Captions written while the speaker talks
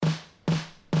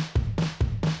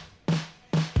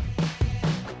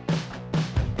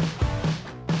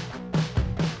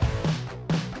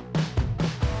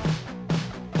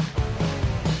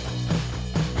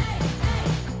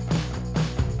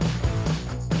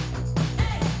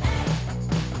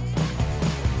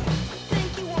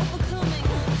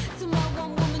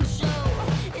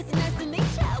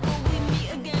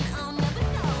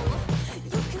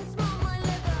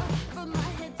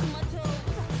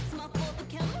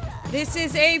This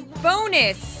is a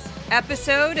bonus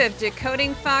episode of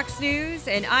Decoding Fox News,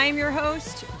 and I'm your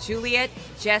host, Juliet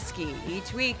Jeske.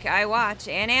 Each week, I watch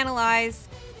and analyze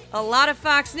a lot of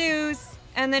Fox News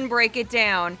and then break it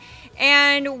down.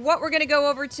 And what we're going to go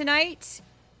over tonight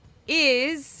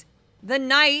is the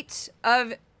night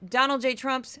of Donald J.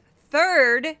 Trump's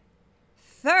third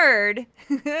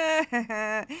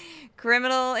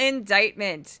criminal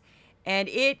indictment. And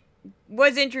it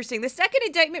was interesting. The second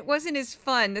indictment wasn't as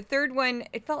fun. The third one,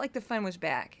 it felt like the fun was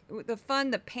back. The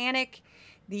fun, the panic,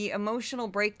 the emotional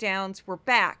breakdowns were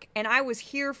back. And I was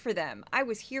here for them.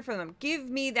 Give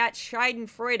me that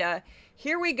Schadenfreude.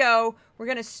 Here we go. We're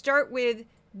going to start with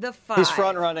the 5. He's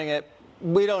front running it.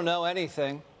 We don't know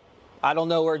anything. I don't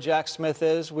know where Jack Smith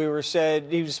is. We were said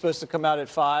he was supposed to come out at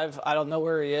 5. I don't know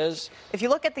where he is. If you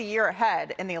look at the year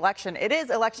ahead in the election, it is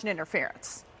election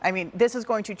interference. I mean, this is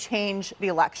going to change the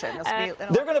election.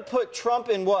 They're going to put Trump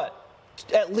in what?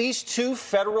 At least 2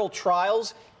 federal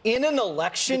trials in an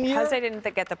election year? Because they didn't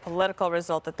get the political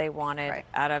result that they wanted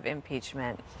out of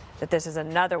impeachment, that this is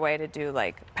another way to do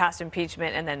like past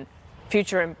impeachment and then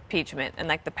future impeachment and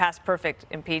like the past perfect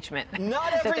impeachment.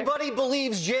 Not everybody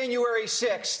believes January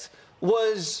 6th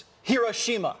was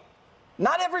Hiroshima.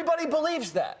 Not everybody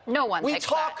believes that. No one We thinks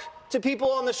talk that. to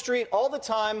people on the street all the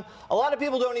time. A lot of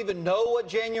people don't even know what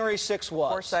January 6th was.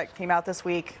 Of course, that came out this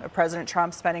week. President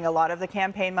Trump spending a lot of the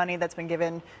campaign money that's been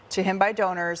given to him by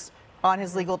donors on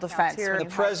his legal defense. The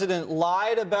president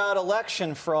lied about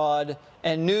election fraud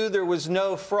and knew there was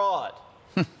no fraud.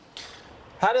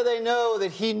 How do they know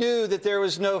that he knew that there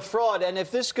was no fraud? And if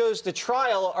this goes to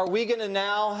trial, are we going to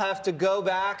now have to go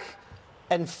back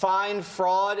and find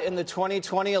fraud in the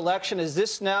 2020 election? Is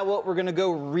this now what we're going to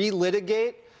go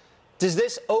relitigate? Does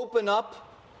this open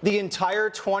up the entire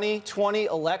 2020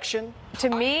 election? To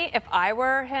me, if I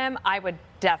were him, I would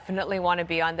definitely want to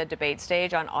be on the debate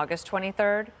stage on August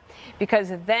 23rd,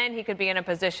 because then he could be in a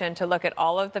position to look at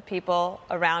all of the people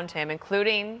around him,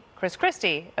 including Chris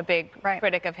Christie, a big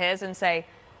critic of his, and say,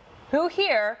 who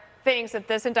here thinks that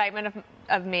this indictment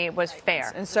of me was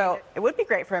fair? And so it would be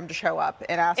great for him to show up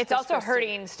and ask. It's also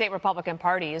hurting state Republican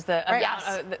parties.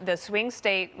 The swing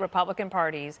state Republican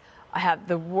parties have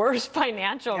the worst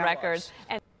financial records.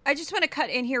 And I just want to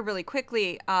cut in here really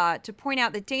quickly to point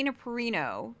out that Dana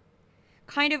Perino,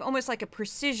 kind of almost like a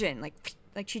precision,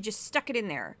 like she just stuck it in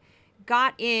there,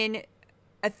 got in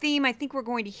a theme I think we're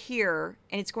going to hear,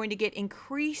 and it's going to get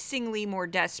increasingly more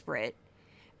desperate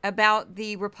about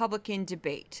the Republican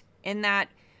debate. In that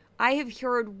I have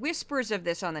heard whispers of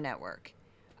this on the network,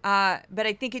 but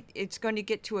I think it's going to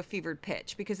get to a fevered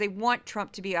pitch because they want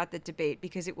Trump to be at the debate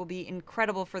because it will be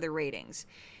incredible for the ratings.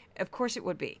 Of course it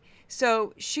would be.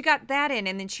 So she got that in,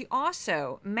 and then she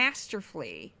also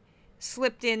masterfully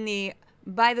slipped in the,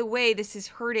 by the way, this is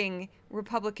hurting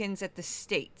Republicans at the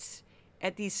states,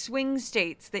 at these swing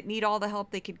states that need all the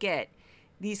help they could get,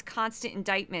 these constant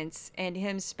indictments and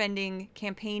him spending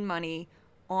campaign money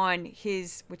on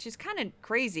his, which is kind of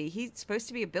crazy. He's supposed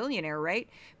to be a billionaire, right?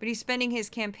 But he's spending his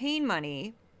campaign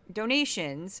money,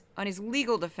 donations, on his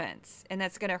legal defense, and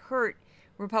that's going to hurt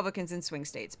Republicans in swing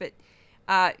states. But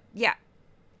yeah,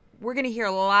 we're going to hear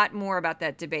a lot more about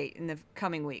that debate in the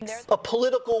coming weeks. A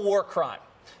political war crime.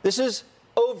 This is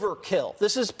overkill.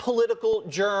 This is political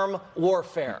germ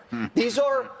warfare. These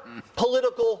are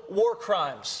political war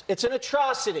crimes. It's an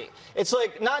atrocity. It's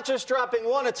like not just dropping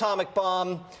one atomic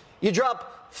bomb, you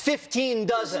drop 15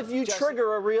 dozen. If you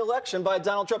trigger a re-election by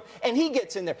Donald Trump and he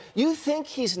gets in there, you think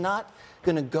he's not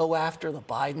going to go after the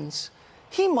Bidens?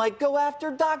 He might go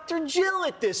after Dr. Jill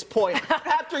at this point.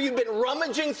 After you've been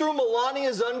rummaging through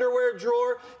Melania's underwear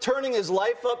drawer, turning his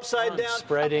life upside down.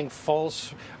 Spreading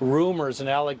false rumors and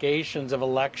allegations of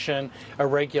election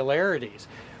irregularities.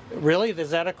 Really,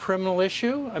 is that a criminal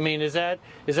issue? I mean, is that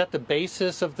the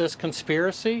basis of this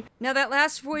conspiracy? Now, that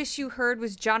last voice you heard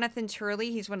was Jonathan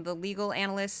Turley. He's one of the legal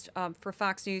analysts for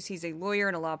Fox News. He's a lawyer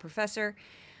and a law professor.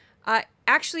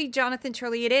 Actually, Jonathan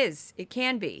Turley, it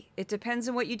can be. It depends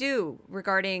on what you do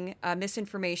regarding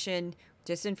misinformation,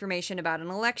 disinformation about an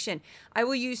election. I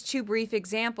will use 2 brief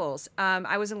examples.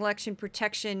 I was an election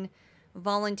protection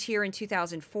volunteer in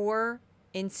 2004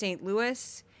 in St.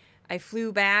 Louis. I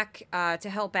flew back to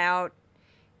help out.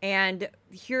 And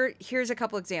here's a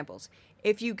couple examples.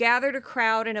 If you gathered a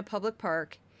crowd in a public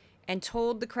park and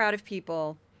told the crowd of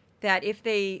people that if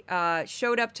they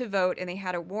showed up to vote and they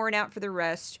had a warrant out for their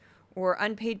arrest or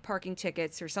unpaid parking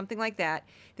tickets or something like that,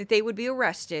 that they would be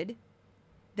arrested,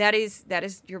 that is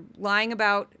you're lying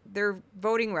about their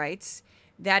voting rights.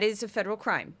 That is a federal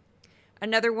crime.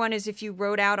 Another one is if you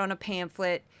wrote out on a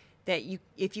pamphlet that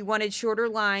if you wanted shorter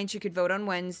lines, you could vote on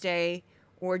Wednesday,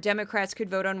 or Democrats could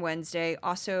vote on Wednesday,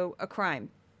 also a crime.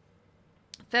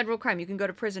 Federal crime. You can go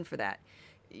to prison for that.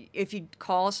 If you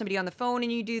call somebody on the phone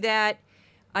and you do that.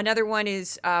 Another one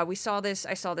is, I saw this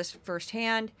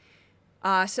firsthand.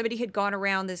 Somebody had gone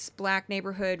around this black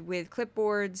neighborhood with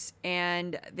clipboards,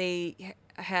 and they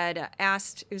had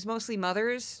asked, it was mostly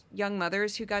mothers, young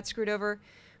mothers who got screwed over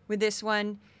with this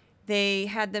one. They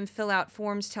had them fill out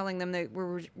forms telling them that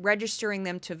we're registering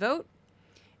them to vote.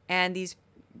 And these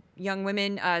young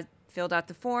women filled out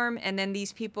the form. And then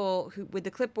these people who, with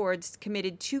the clipboards,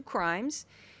 committed 2 crimes.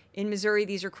 In Missouri,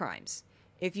 these are crimes.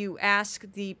 If you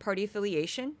ask the party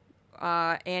affiliation,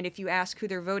 and if you ask who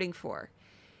they're voting for.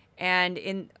 And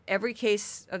in every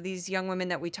case of these young women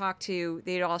that we talked to,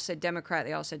 they all said Democrat,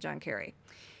 they all said John Kerry.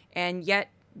 And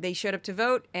yet they showed up to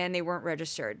vote and they weren't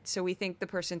registered. So we think the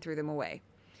person threw them away.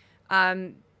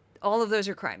 All of those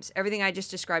are crimes. Everything I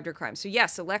just described are crimes. So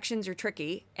yes, elections are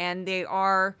tricky, and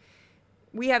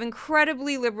we have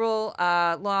incredibly liberal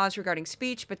laws regarding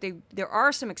speech, but there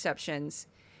are some exceptions.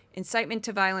 Incitement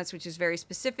to violence, which is very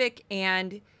specific,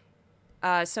 and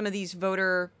some of these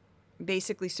voter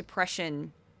basically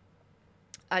suppression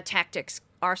tactics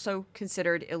are so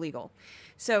considered illegal.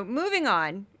 So moving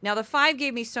on. Now the 5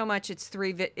 gave me so much. It's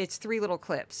 3 little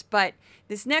clips. But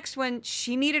this next one,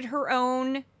 she needed her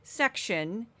own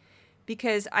section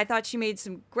because I thought she made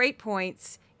some great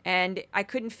points, and I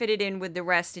couldn't fit it in with the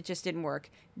rest. It just didn't work.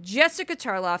 Jessica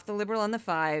Tarloff, the liberal on the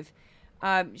 5,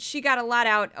 she got a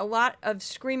lot of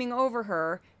screaming over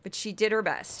her, but she did her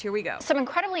best. Here we go. Some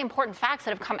incredibly important facts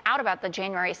that have come out about the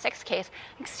January 6th case.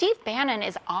 Steve Bannon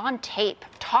is on tape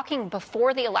talking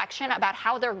before the election about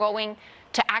how they're going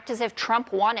to act as if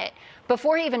Trump won it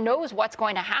before he even knows what's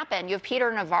going to happen. You have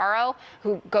Peter Navarro,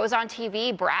 who goes on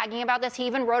TV bragging about this. He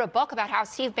even wrote a book about how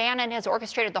Steve Bannon has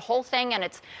orchestrated the whole thing, and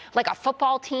it's like a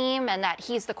football team, and that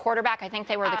he's the quarterback. I think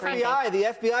they were the Green Bay. The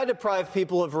FBI deprived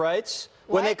people of rights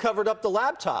when they covered up the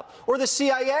laptop. Or the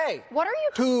CIA. What are you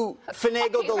who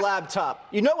finagled the laptop.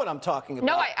 You know what I'm talking about.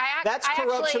 No, That's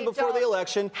corruption before the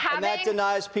election, and that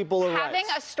denies people their rights. Having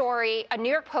a story, a New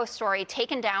York Post story,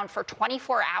 taken down for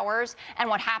 24 hours, and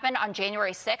what happened on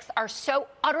January 6th are so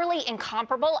utterly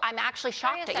incomparable. I'm actually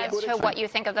shocked at you as to what you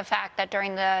think of the fact that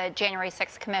during the January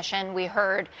 6th commission, we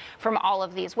heard from all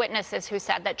of these witnesses who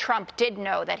said that Trump did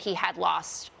know that he had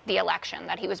lost the election,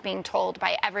 that he was being told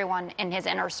by everyone in his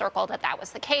inner circle that that was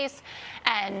the case,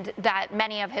 and that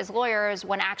many of his lawyers,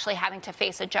 when actually having to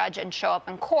face a judge and show up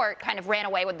in court, kind of ran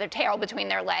away with their tail between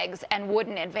their legs and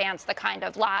wouldn't advance the kind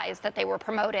of lies that they were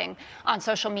promoting on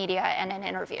social media and in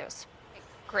interviews.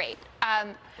 Great.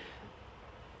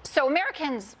 So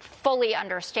Americans fully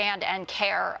understand and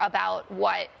care about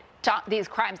what these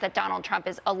crimes that Donald Trump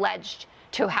is alleged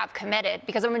to have committed,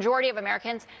 because a majority of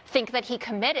Americans think that he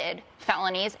committed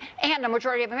felonies, and a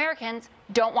majority of Americans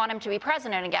don't want him to be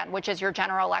president again, which is your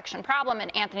general election problem.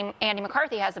 And Andy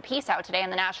McCarthy has a piece out today in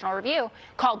the National Review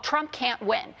called "Trump Can't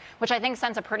Win," which I think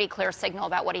sends a pretty clear signal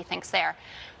about what he thinks there.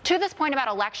 To this point about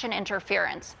election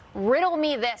interference, riddle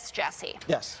me this, Jesse.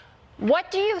 Yes. What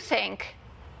do you think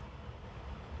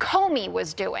Comey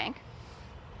was doing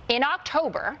in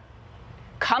October,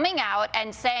 coming out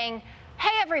and saying,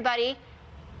 hey, everybody,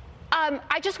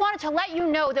 I just wanted to let you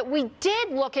know that we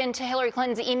did look into Hillary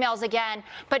Clinton's emails again,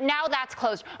 but now that's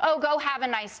closed. Oh, go have a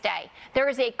nice day. There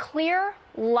is a clear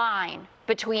line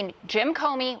between Jim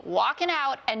Comey walking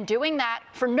out and doing that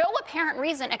for no apparent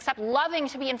reason except loving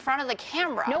to be in front of the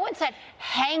camera. No one said,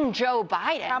 hang Joe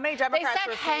Biden. How many Democrats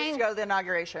refused to go to the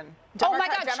inauguration?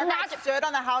 Democrats stood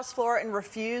on the House floor and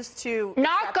refused to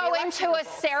not go into a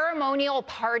ceremonial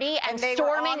party and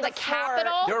storming the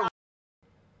Capitol.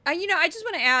 I just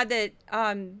want to add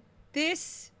that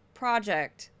this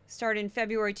project started in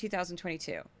February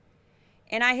 2022,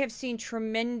 and I have seen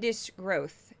tremendous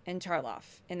growth in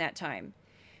Tarloff in that time.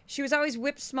 She was always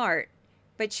whip smart,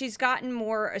 but she's gotten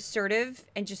more assertive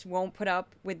and just won't put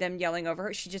up with them yelling over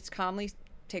her. She just calmly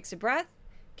takes a breath,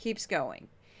 keeps going.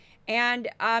 And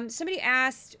somebody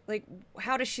asked, like,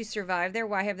 how does she survive there?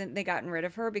 Why haven't they gotten rid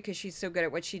of her? Because she's so good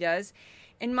at what she does.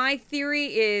 And my theory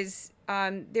is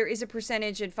there is a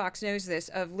percentage, and Fox knows this,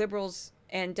 of liberals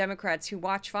and Democrats who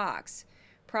watch Fox,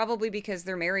 probably because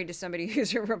they're married to somebody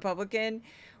who's a Republican,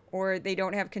 or they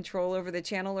don't have control over the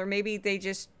channel, or maybe they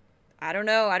just, I don't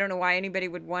know why anybody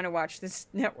would want to watch this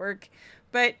network,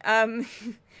 but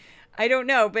I don't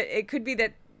know. But it could be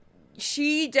that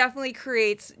she definitely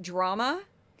creates drama.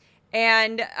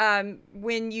 And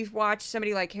when you watch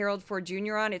somebody like Harold Ford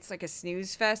Jr. on, it's like a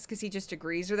snooze fest because he just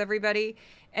agrees with everybody.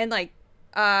 And like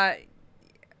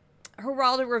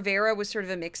Geraldo Rivera was sort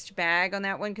of a mixed bag on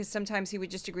that one, because sometimes he would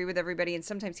just agree with everybody and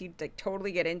sometimes he'd like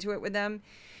totally get into it with them.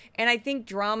 And I think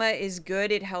drama is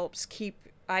good. It helps keep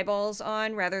eyeballs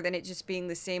on rather than it just being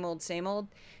the same old, same old.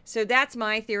 So that's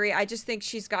my theory. I just think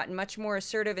she's gotten much more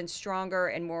assertive and stronger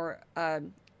and more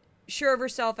sure of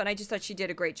herself, and I just thought she did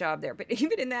a great job there. But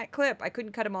even in that clip, I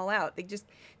couldn't cut them all out. They just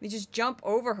jump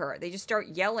over her. They just start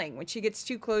yelling when she gets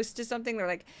too close to something. They're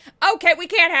like, "Okay, we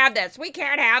can't have this. We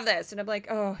can't have this." And I'm like,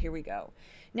 "Oh, here we go."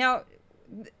 Now,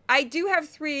 I do have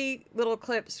 3 little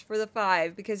clips for the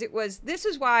 5 because this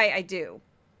is why I do.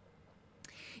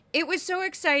 It was so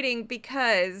exciting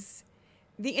because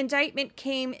the indictment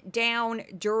came down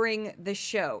during the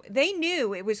show. They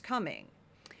knew it was coming.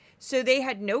 So they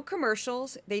had no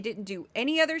commercials. They didn't do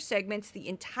any other segments. The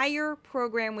entire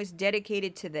program was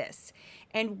dedicated to this.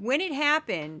 And when it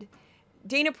happened,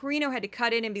 Dana Perino had to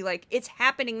cut in and be like, "It's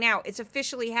happening now. It's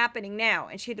officially happening now."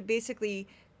 And she had to basically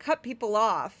cut people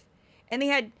off. And they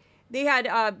had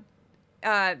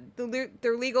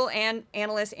their legal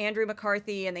analyst, Andrew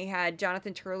McCarthy, and they had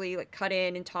Jonathan Turley like cut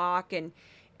in and talk and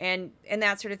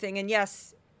that sort of thing. And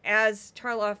yes, as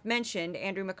Tarloff mentioned,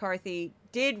 Andrew McCarthy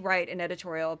did write an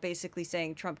editorial basically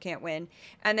saying Trump can't win.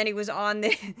 And then he was on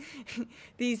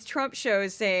these Trump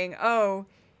shows saying, "Oh,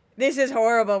 this is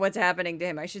horrible what's happening to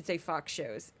him." I should say Fox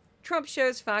shows. Trump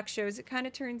shows, Fox shows, it kind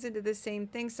of turns into the same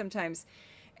thing sometimes.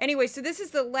 Anyway, so this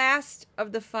is the last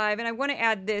of the 5. And I want to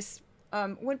add this.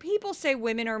 When people say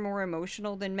women are more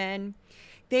emotional than men,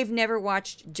 they've never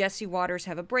watched Jesse Waters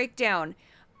have a breakdown.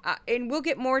 And we'll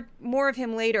get more of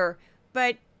him later.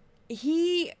 But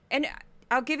and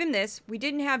I'll give him this. We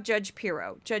didn't have Judge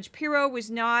Pirro. Judge Pirro was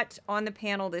not on the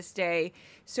panel this day.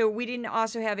 So we didn't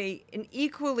also have an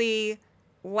equally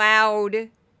loud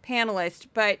panelist.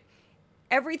 But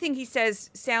everything he says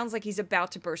sounds like he's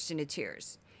about to burst into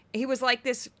tears. He was like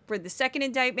this for the second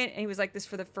indictment, and he was like this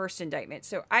for the first indictment.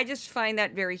 So I just find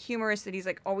that very humorous that he's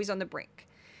like always on the brink.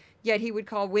 Yet he would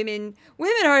call women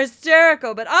are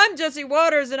hysterical, but I'm Jesse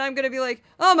Waters, and I'm going to be like,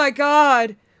 "Oh my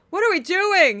God, what are we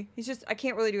doing?" I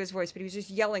can't really do his voice, but he was just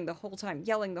yelling the whole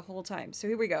time. So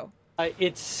here we go.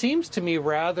 It seems to me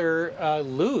rather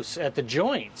loose at the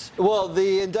joints. Well,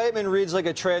 the indictment reads like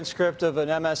a transcript of an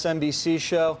MSNBC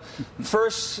show.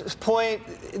 First point,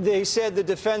 they said the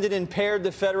defendant impaired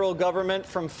the federal government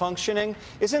from functioning.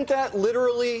 Isn't that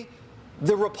literally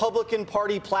the Republican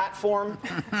Party platform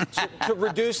to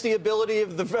reduce the ability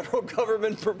of the federal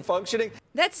government from functioning?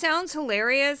 That sounds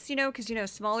hilarious,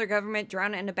 because, smaller government,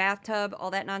 drown it in a bathtub, all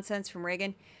that nonsense from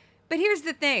Reagan. But here's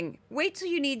the thing. Wait till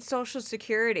you need Social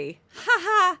Security. Ha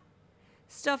ha!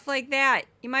 Stuff like that.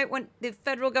 You might want the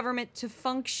federal government to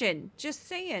function. Just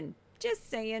saying.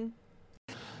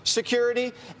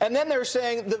 Security. And then they're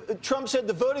saying, Trump said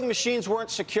the voting machines weren't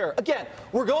secure. Again,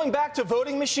 we're going back to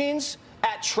voting machines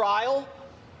at trial,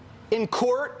 in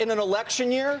court, in an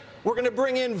election year. We're going to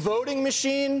bring in voting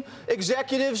machine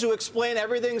executives who explain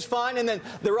everything's fine, and then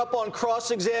they're up on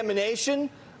cross-examination.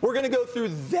 We're going to go through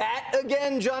that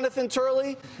again, Jonathan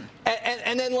Turley.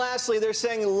 And then lastly, they're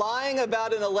saying lying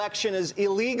about an election is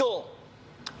illegal.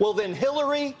 Well, then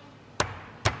Hillary,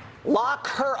 lock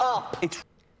her up.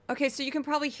 Okay, so you can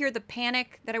probably hear the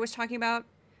panic that I was talking about.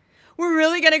 We're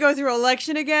really going to go through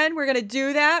election again? We're going to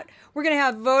do that? We're going to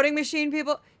have voting machine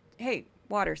people? Hey,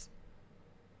 Waters,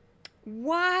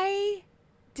 why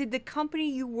did the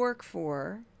company you work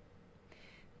for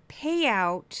pay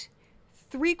out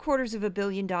 $750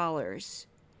 million?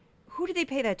 Who did they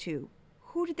pay that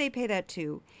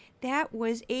to? That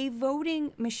was a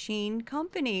voting machine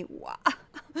company.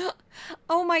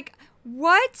 Oh my,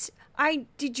 what?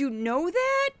 Did you know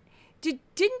that?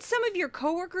 Didn't some of your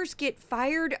coworkers get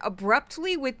fired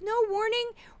abruptly with no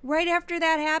warning right after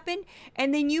that happened?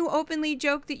 And then you openly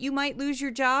joked that you might lose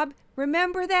your job?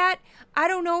 Remember that? I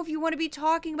don't know if you want to be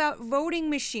talking about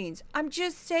voting machines. I'm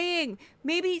just saying,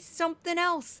 maybe something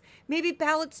else. Maybe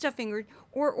ballot stuffing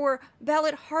or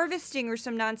ballot harvesting or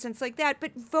some nonsense like that.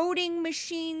 But voting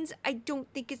machines, I don't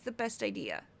think is the best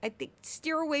idea. I think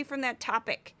steer away from that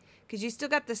topic because you still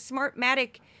got the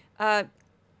Smartmatic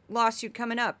lawsuit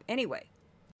coming up anyway.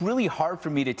 It's really hard for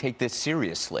me to take this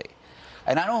seriously.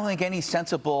 And I don't think any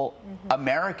sensible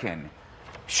American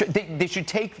they should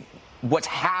take what's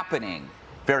happening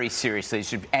very seriously. It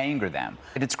should anger them.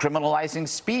 And it's criminalizing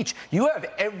speech. You have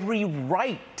every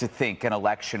right to think an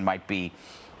election might be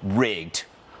rigged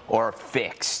or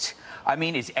fixed. I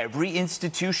mean, is every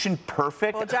institution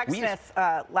perfect? Well, Jack Smith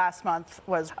last month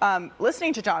was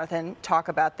listening to Jonathan talk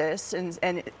about this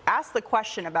and asked the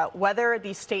question about whether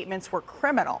these statements were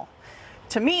criminal.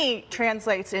 To me,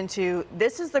 translates into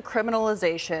this is the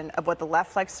criminalization of what the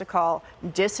left likes to call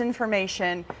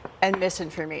disinformation, and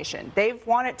misinformation. They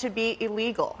want it to be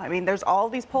illegal. I mean, there's all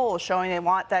these polls showing they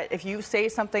want that if you say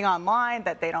something online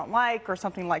that they don't like or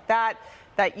something like that,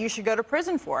 that you should go to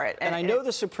prison for it. And I know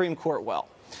the Supreme Court well.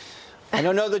 I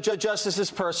don't know the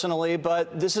justices personally,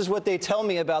 but this is what they tell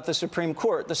me about the Supreme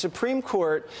Court. The Supreme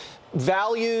Court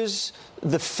values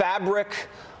the fabric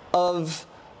of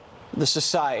the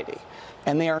society,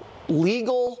 and they are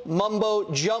legal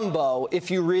mumbo jumbo if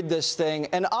you read this thing.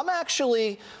 And I'm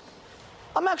actually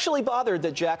bothered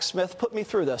that Jack Smith put me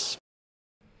through this.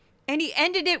 And he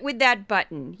ended it with that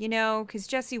button, you know, because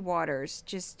Jesse Waters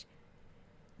just,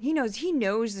 he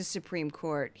knows the Supreme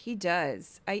Court. He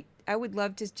does. I would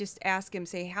love to just ask him,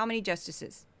 say, how many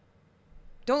justices?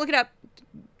 Don't look it up.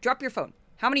 Drop your phone.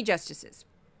 How many justices?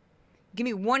 Give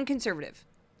me one conservative.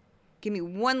 Give me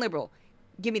one liberal.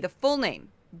 Give me the full name.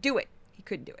 Do it. He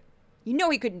couldn't do it. You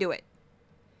know he couldn't do it.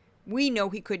 We know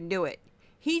he couldn't do it.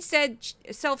 He said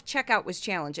self-checkout was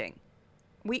challenging.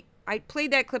 I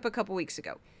played that clip a couple weeks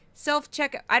ago.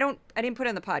 Self-checkout. I didn't put it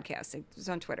on the podcast. It was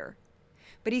on Twitter.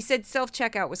 But he said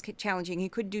self-checkout was challenging. He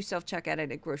couldn't do self-checkout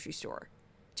at a grocery store.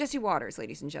 Jesse Waters,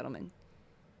 ladies and gentlemen.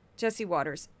 Jesse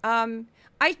Waters.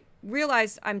 I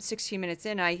realize I'm 16 minutes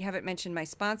in. I haven't mentioned my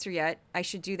sponsor yet. I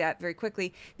should do that very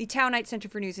quickly. The Townite Center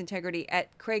for News Integrity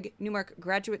at Craig Newmark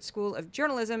Graduate School of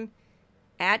Journalism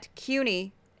at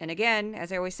CUNY. And again,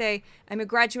 as I always say, I'm a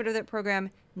graduate of that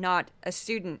program, not a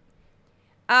student.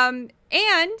 And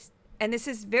this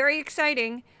is very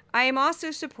exciting, I am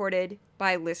also supported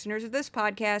by listeners of this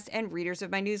podcast and readers of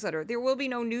my newsletter. There will be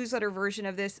no newsletter version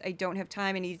of this. I don't have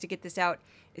time. I need to get this out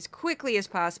as quickly as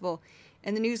possible.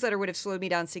 And the newsletter would have slowed me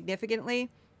down significantly.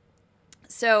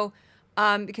 So,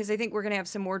 because I think we're going to have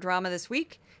some more drama this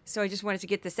week. So I just wanted to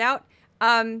get this out.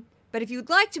 But if you'd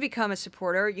like to become a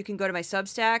supporter, you can go to my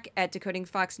Substack at Decoding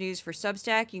Fox News for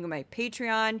Substack. You can go to my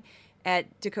Patreon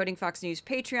at Decoding Fox News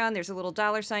Patreon. There's a little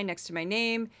 $ next to my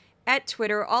name. At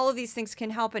Twitter, all of these things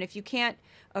can help. And if you can't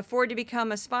afford to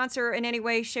become a sponsor in any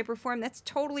way, shape, or form, that's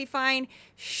totally fine.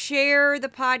 Share the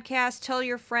podcast, tell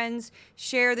your friends,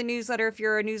 share the newsletter if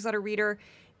you're a newsletter reader.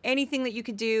 Anything that you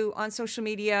can do on social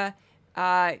media,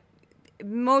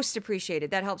 most appreciated.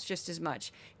 That helps just as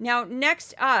much. Now,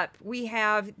 next up, we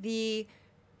have the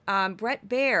Bret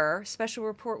Baier special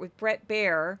report with Bret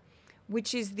Baier,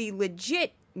 which is the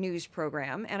legit news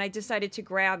program, and I decided to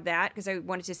grab that because I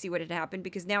wanted to see what had happened,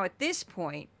 because now at this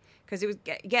point, because it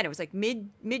was like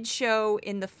mid show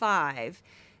in the 5,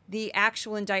 the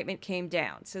actual indictment came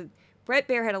down. So Bret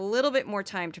Baier had a little bit more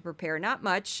time to prepare, not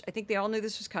much. I think they all knew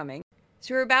this was coming.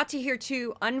 So we're about to hear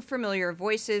two unfamiliar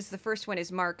voices. The first one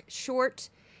is Mark Short.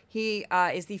 He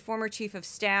is the former chief of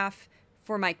staff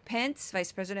for Mike Pence,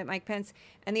 Vice President Mike Pence,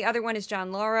 and the other one is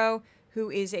John Lauro,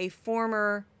 who is a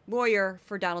former lawyer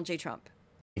for Donald J. Trump.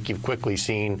 You've quickly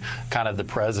seen kind of the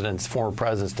former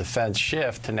president's defense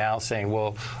shift to now saying,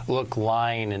 well, look,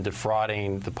 lying and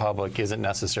defrauding the public isn't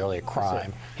necessarily a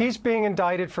crime. He's being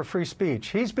indicted for free speech.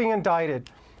 He's being indicted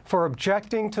for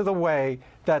objecting to the way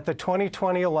that the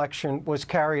 2020 election was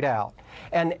carried out.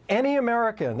 And any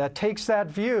American that takes that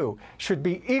view should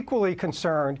be equally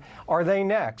concerned, are they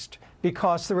next?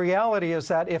 Because the reality is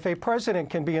that if a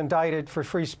president can be indicted for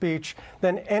free speech,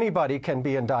 then anybody can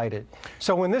be indicted.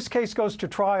 So when this case goes to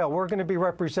trial, we're going to be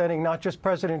representing not just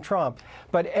President Trump,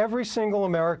 but every single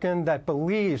American that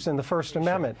believes in the First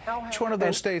Amendment. Each one of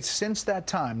those states since that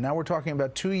time, now we're talking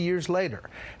about 2 years later,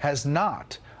 has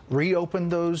not reopened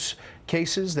those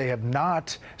cases. They have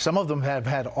not, some of them have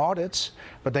had audits,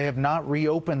 but they have not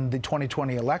reopened the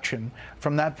 2020 election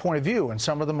from that point of view. And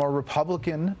some of them are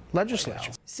Republican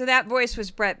legislatures. So that voice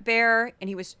was Bret Baier, and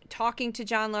he was talking to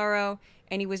John Lauro,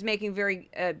 and he was making very,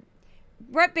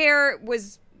 Bret Baier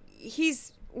was,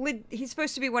 he's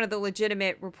supposed to be one of the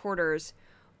legitimate reporters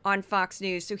on Fox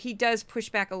News. So he does push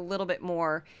back a little bit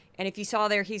more. And if you saw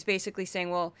there, he's basically saying,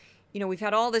 well, you know, we've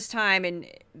had all this time and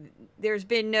there's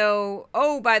been no,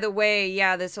 oh, by the way,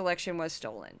 yeah, this election was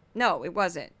stolen. No, it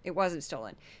wasn't. It wasn't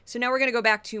stolen. So now we're going to go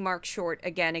back to Mark Short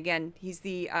again. Again, he's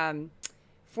the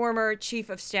former chief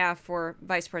of staff for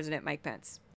Vice President Mike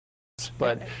Pence.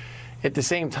 But at the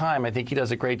same time, I think he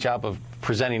does a great job of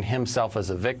presenting himself as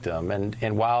a victim.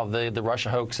 And while the Russia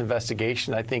hoax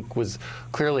investigation, I think, was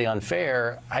clearly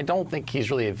unfair, I don't think he's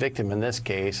really a victim in this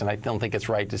case. And I don't think it's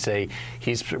right to say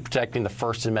he's protecting the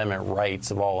First Amendment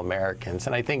rights of all Americans.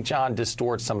 And I think John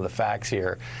distorts some of the facts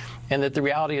here. And that the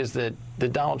reality is that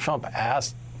Donald Trump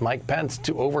asked Mike Pence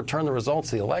to overturn the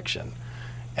results of the election.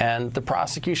 And the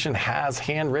prosecution has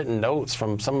handwritten notes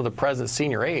from some of the president's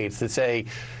senior aides that say,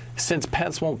 since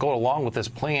Pence won't go along with this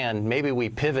plan, maybe we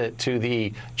pivot to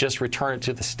the just return it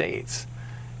to the states.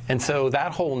 And so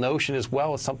that whole notion as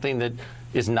well is something that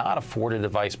is not afforded a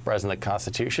vice president of the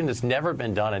Constitution. It's never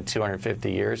been done in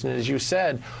 250 years. And as you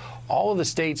said, all of the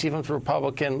states, even the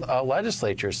Republican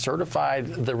legislatures, certified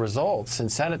the results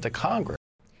and sent it to Congress.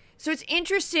 So it's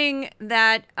interesting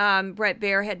that Bret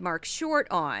Baier had Mark Short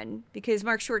on, because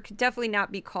Mark Short could definitely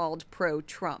not be called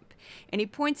pro-Trump. And he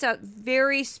points out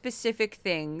very specific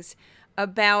things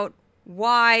about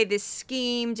why this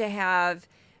scheme to have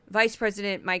Vice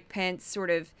President Mike Pence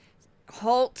sort of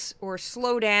halt or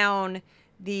slow down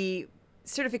the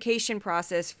certification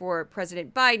process for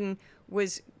President Biden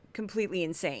was completely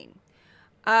insane.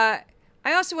 I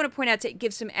also want to point out, to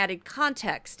give some added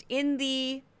context, in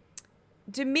the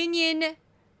Dominion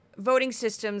voting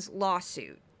systems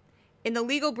lawsuit, in the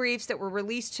legal briefs that were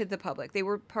released to the public, they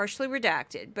were partially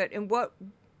redacted, but in what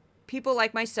people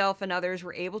like myself and others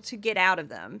were able to get out of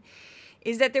them,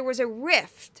 is that there was a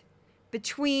rift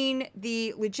between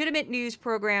the legitimate news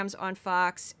programs on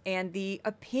Fox and the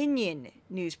opinion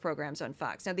news programs on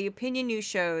Fox. Now, the opinion news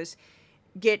shows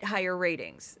get higher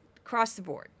ratings across the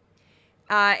board.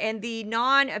 And the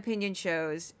non-opinion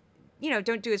shows,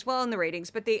 don't do as well in the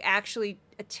ratings, but they actually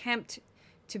attempt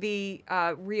to be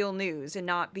real news and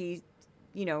not be,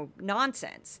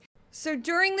 nonsense. So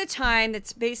during the time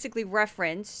that's basically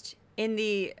referenced in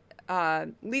the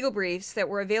legal briefs that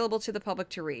were available to the public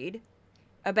to read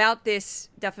about this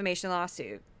defamation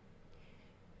lawsuit,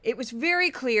 it was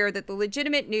very clear that the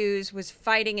legitimate news was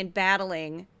fighting and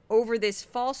battling over this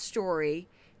false story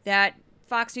that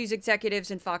Fox News executives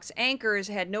and Fox anchors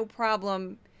had no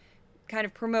problem kind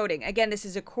of promoting. Again, this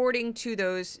is according to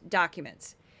those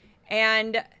documents.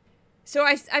 And so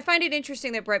I find it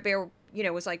interesting that Bret Baier,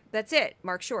 was like, that's it,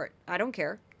 Mark Short. I don't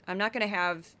care. I'm not going to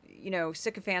have,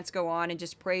 sycophants go on and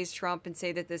just praise Trump and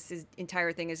say that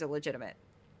entire thing is illegitimate.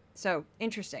 So,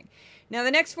 interesting. Now,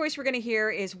 the next voice we're going to hear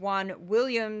is Juan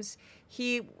Williams.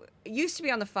 He used to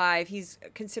be on the 5. He's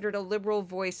considered a liberal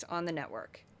voice on the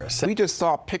network. We just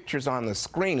saw pictures on the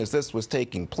screen as this was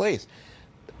taking place.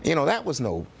 That was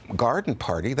no garden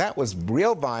party. That was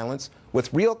real violence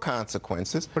with real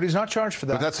consequences. But he's not charged for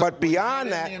that. But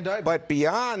beyond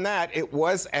that, it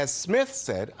was, as Smith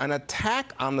said, an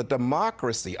attack on the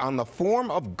democracy, on the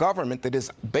form of government that is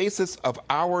basis of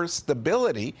our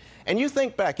stability. And you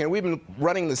think back, we've been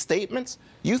running the statements.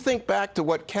 You think back to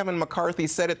what Kevin McCarthy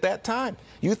said at that time.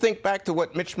 You think back to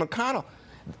what Mitch McConnell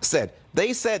said.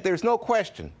 They said there's no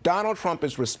question Donald Trump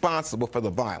is responsible for the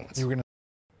violence.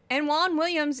 And Juan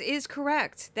Williams is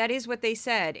correct. That is what they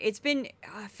said. It's been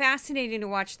fascinating to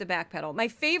watch the backpedal. My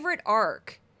favorite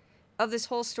arc of this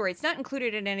whole story, it's not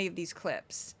included in any of these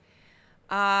clips.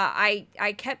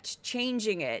 I kept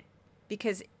changing it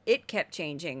because it kept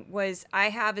changing, was I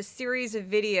have a series of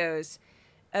videos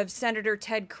of Senator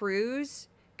Ted Cruz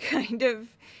kind of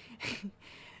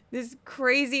this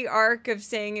crazy arc of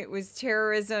saying it was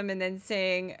terrorism and then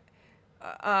saying,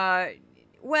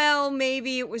 well,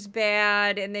 maybe it was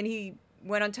bad. And then he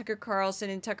went on Tucker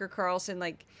Carlson, and Tucker Carlson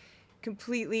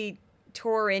completely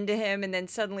tore into him. And then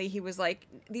suddenly he was like,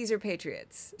 these are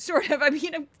patriots, sort of. I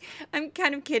mean, I'm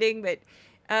kind of kidding, but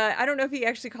I don't know if he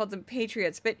actually called them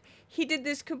patriots, but he did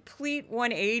this complete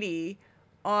 180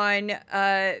 on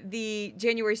the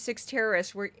January 6th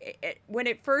terrorists, where when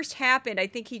it first happened, I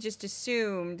think he just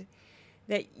assumed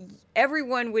that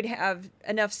everyone would have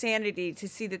enough sanity to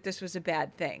see that this was a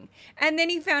bad thing. And then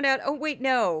he found out, oh, wait,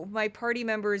 no, my party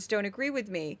members don't agree with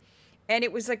me. And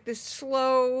it was like this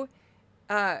slow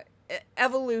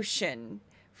evolution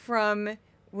from,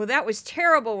 well, that was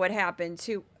terrible what happened,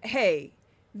 to, hey,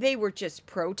 they were just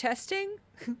protesting.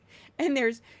 And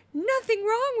there's nothing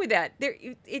wrong with that.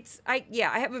 I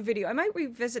have a video. I might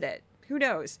revisit it. Who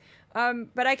knows?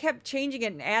 But I kept changing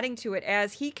it and adding to it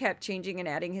as he kept changing and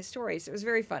adding his stories. It was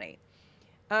very funny.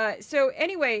 So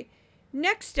anyway,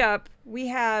 next up, we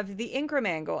have the Ingram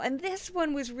angle. And this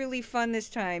one was really fun this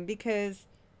time because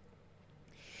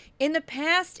in the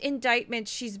past indictments,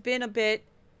 she's been a bit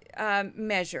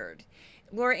measured.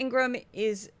 Laura Ingram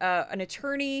is an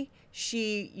attorney.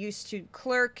 She used to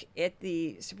clerk at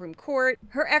the Supreme Court.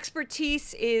 Her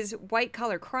expertise is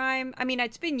white-collar crime. I mean,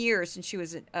 it's been years since she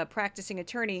was a practicing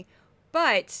attorney,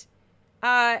 but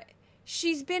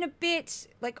she's been a bit,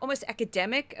 almost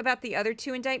academic about the other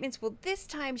 2 indictments. Well, this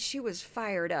time she was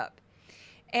fired up.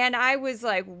 And I was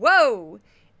like, whoa!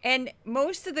 And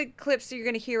most of the clips that you're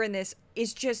going to hear in this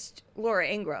is just Laura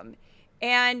Ingram.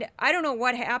 And I don't know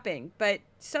what happened, but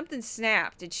something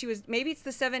snapped. And maybe it's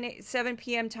the 7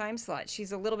 p.m. time slot.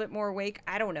 She's a little bit more awake.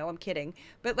 I don't know. I'm kidding.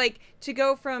 But to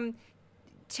go from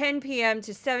 10 p.m.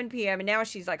 to 7 p.m. and now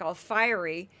she's all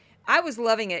fiery. I was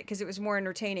loving it because it was more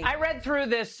entertaining. I read through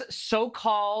this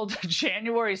so-called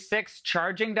January 6th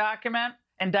charging document,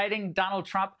 indicting Donald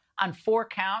Trump on 4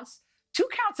 counts, 2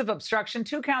 counts of obstruction,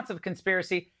 2 counts of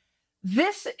conspiracy.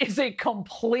 This is a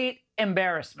complete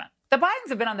embarrassment. The Bidens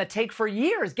have been on the take for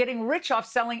years, getting rich off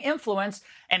selling influence,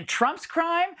 and Trump's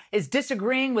crime is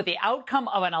disagreeing with the outcome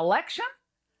of an election?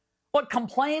 What,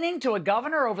 complaining to a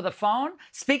governor over the phone?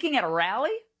 Speaking at a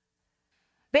rally?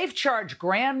 They've charged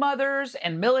grandmothers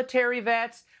and military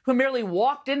vets who merely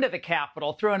walked into the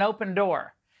Capitol through an open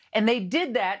door. And they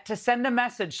did that to send a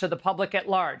message to the public at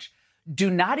large. Do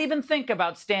not even think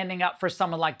about standing up for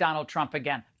someone like Donald Trump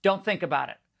again. Don't think about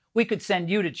it. We could send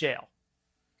you to jail.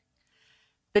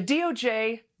 The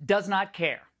DOJ does not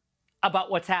care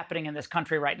about what's happening in this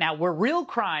country right now, where real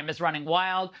crime is running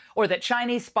wild or that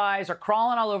Chinese spies are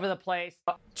crawling all over the place.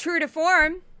 True to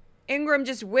form, Ingram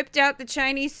just whipped out the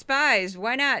Chinese spies.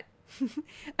 Why not?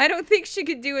 I don't think she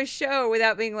could do a show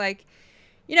without being like,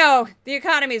 you know, the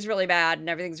economy is really bad and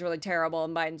everything's really terrible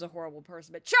and Biden's a horrible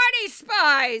person, but Chinese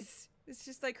spies! It's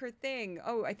just like her thing.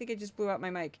 Oh, I think I just blew out my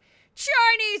mic.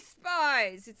 Chinese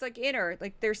spies! It's like in her.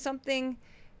 Like there's something,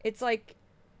 it's like,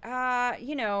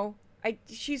 you know,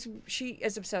 she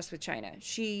is obsessed with China.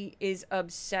 She is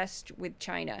obsessed with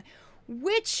China,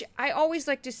 which I always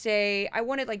like to say, I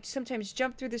want to like sometimes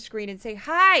jump through the screen and say,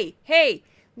 hi, hey,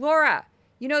 Laura,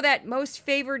 you know that most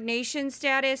favored nation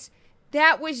status?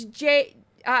 That was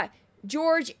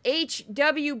George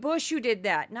H.W. Bush who did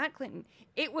that, not Clinton.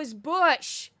 It was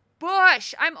Bush.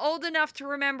 Bush. I'm old enough to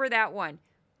remember that one.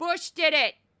 Bush did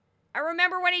it. I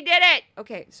remember when he did it.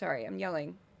 Okay, sorry, I'm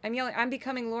yelling. I'm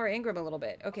becoming Laura Ingraham a little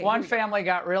bit. Okay. One family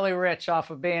got really rich off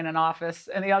of being in office,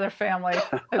 and the other family,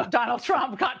 Donald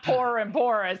Trump, got poorer and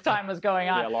poorer as time was going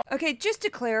on. Okay, just to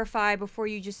clarify before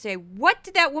you just say, what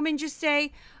did that woman just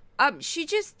say? She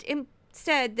just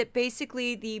said that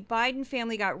basically the Biden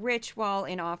family got rich while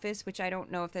in office, which I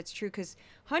don't know if that's true because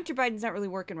Hunter Biden's not really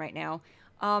working right now.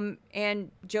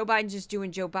 And Joe Biden's just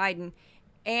doing Joe Biden.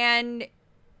 And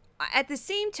at the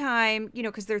same time, you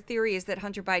know, because their theory is that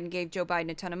Hunter Biden gave Joe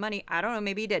Biden a ton of money. I don't know,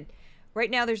 maybe he did.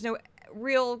 Right now, there's no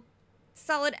real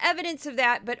solid evidence of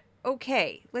that, but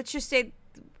okay, let's just say,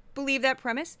 believe that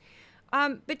premise.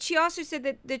 But she also said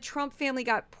that the Trump family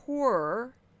got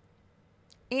poorer,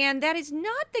 and that is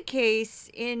not the case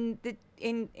in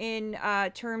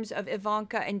terms of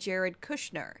Ivanka and Jared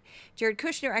Kushner. Jared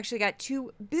Kushner actually got $2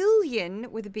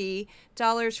 billion with a B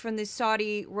dollars from the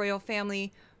Saudi royal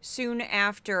family soon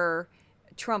after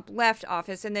Trump left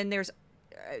office. And then there's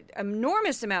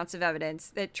enormous amounts of evidence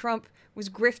that Trump was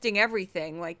grifting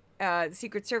everything. Like the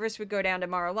Secret Service would go down to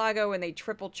Mar-a-Lago and they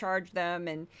triple charge them.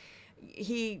 And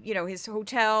he, you know, his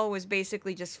hotel was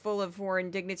basically just full of foreign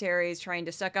dignitaries trying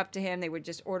to suck up to him. They would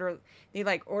just order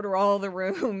all the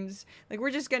rooms. Like,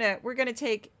 we're gonna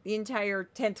take the entire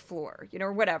 10th floor, you know,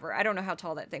 or whatever. I don't know how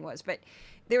tall that thing was, but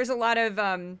there was a lot of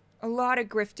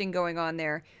grifting going on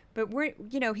there. But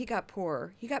he got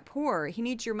poor. He got poor. He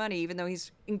needs your money, even though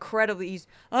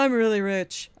I'm really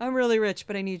rich,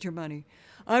 but I need your money.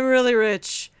 I'm really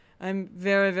rich. I'm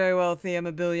very, very wealthy. I'm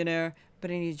a billionaire,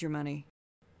 but I need your money.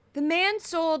 The man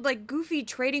sold like goofy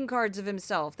trading cards of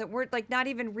himself that weren't like not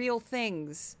even real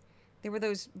things. They were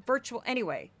those virtual.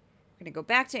 Anyway, we're going to go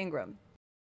back to Ingram.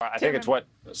 I think it's what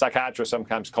psychiatrists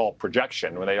sometimes call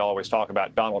projection when they always talk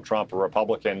about Donald Trump or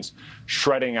Republicans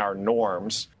shredding our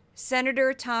norms.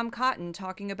 Senator Tom Cotton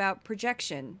talking about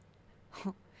projection.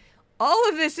 All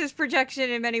of this is projection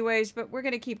in many ways, but we're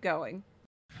going to keep going.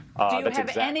 Do you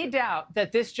have any doubt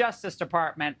that this Justice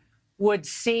Department would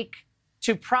seek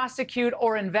to prosecute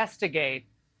or investigate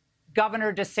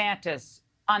Governor DeSantis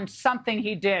on something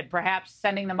he did, perhaps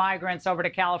sending the migrants over to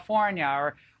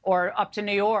California or up to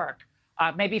New York,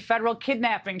 maybe federal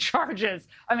kidnapping charges?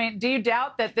 I mean, do you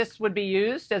doubt that this would be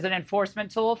used as an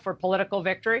enforcement tool for political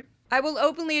victory? I will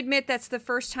openly admit that's the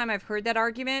first time I've heard that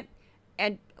argument.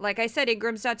 And like I said,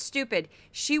 Ingram's not stupid.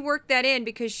 She worked that in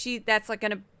because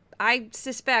I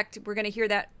suspect we're going to hear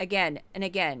that again and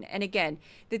again and again,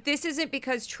 that this isn't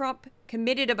because Trump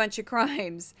committed a bunch of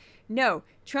crimes. No,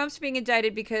 Trump's being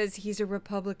indicted because he's a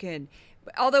Republican.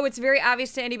 Although it's very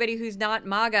obvious to anybody who's not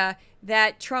MAGA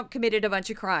that Trump committed a bunch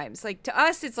of crimes. Like, to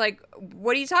us, it's like,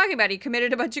 what are you talking about? He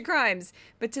committed a bunch of crimes.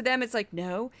 But to them, it's like,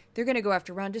 no, they're going to go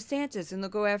after Ron DeSantis and they'll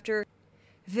go after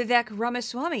Vivek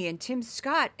Ramaswamy and Tim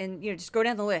Scott and, you know, just go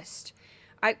down the list.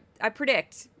 I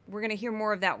predict we're going to hear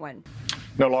more of that one.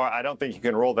 No, Laura, I don't think you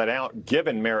can rule that out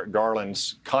given Merrick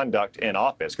Garland's conduct in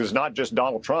office, because it's not just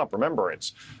Donald Trump. Remember,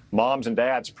 it's moms and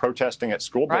dads protesting at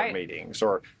school board meetings,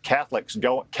 or Catholics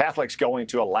going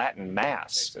to a Latin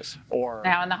mass. Or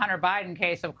now in the Hunter Biden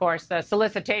case, of course, the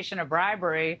solicitation of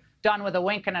bribery done with a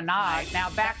wink and a nod. Now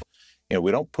back. You know,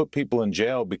 we don't put people in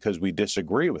jail because we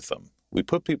disagree with them. We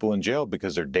put people in jail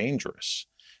because they're dangerous.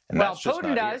 And well, that's just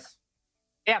Putin not does.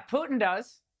 Yeah, Putin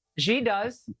does. Xi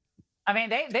does. I mean,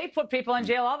 they put people in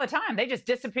jail all the time. They just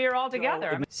disappear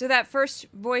altogether. So that first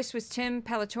voice was Tim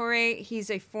Palatorre. He's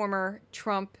a former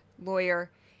Trump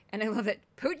lawyer. And I love that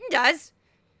Putin does.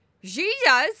 Xi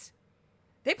does.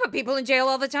 They put people in jail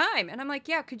all the time. And I'm like,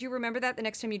 yeah, could you remember that the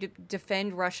next time you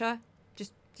defend Russia?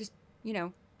 Just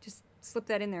slip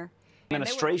that in there.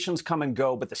 Administrations come and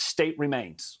go, but the state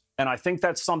remains. And I think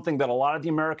that's something that a lot of the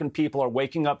American people are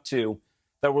waking up to,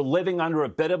 that we're living under a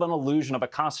bit of an illusion of a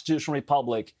constitutional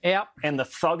republic. Yep. And the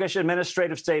thuggish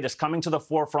administrative state is coming to the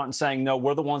forefront and saying, no,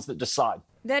 we're the ones that decide.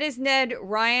 That is Ned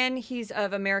Ryan. He's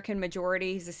of American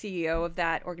Majority. He's the CEO of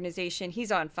that organization.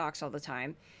 He's on Fox all the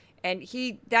time. And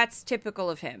that's typical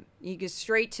of him. He goes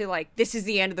straight to like, this is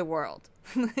the end of the world.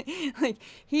 Like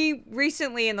he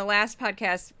recently in the last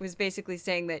podcast was basically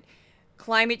saying that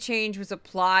climate change was a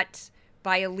plot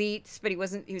by elites, but he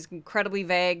was incredibly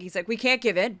vague. He's like, we can't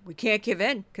give in. We can't give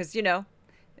in because,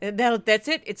 that's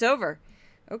it. It's over.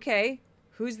 Okay.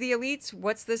 Who's the elites?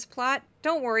 What's this plot?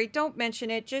 Don't worry. Don't mention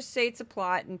it. Just say it's a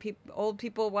plot. And old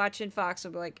people watching Fox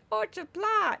will be like, oh, it's a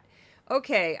plot.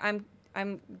 Okay. I'm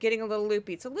getting a little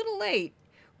loopy. It's a little late.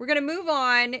 We're going to move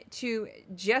on to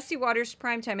Jesse Watters'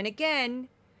 primetime. And again,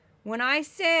 when I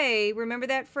say, remember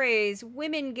that phrase,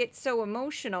 women get so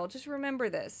emotional, just remember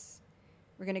this.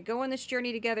 We're going to go on this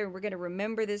journey together, and we're going to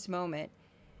remember this moment.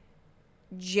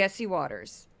 Jesse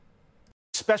Watters.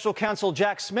 Special counsel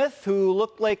Jack Smith, who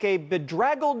looked like a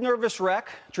bedraggled, nervous wreck,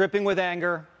 dripping with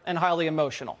anger and highly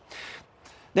emotional.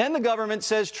 Then the government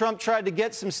says Trump tried to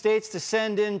get some states to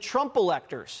send in Trump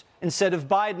electors instead of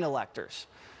Biden electors.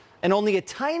 And only a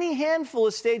tiny handful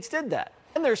of states did that.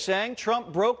 And they're saying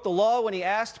Trump broke the law when he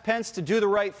asked Pence to do the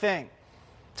right thing,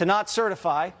 to not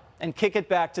certify and kick it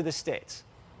back to the states.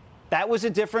 That was a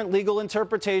different legal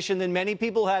interpretation than many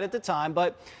people had at the time,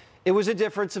 but it was a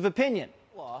difference of opinion.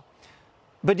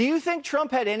 But do you think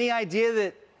Trump had any idea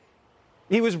that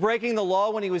he was breaking the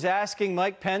law when he was asking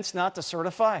Mike Pence not to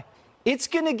certify? It's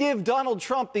going to give Donald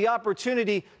Trump the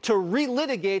opportunity to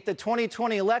relitigate the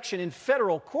 2020 election in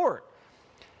federal court.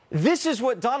 This is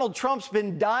what Donald Trump's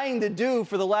been dying to do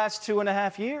for the last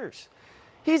 2.5 years.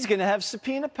 He's going to have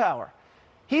subpoena power.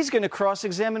 He's going to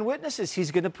cross-examine witnesses. He's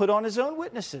going to put on his own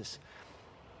witnesses.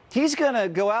 He's going to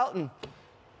go out and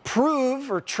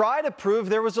prove or try to prove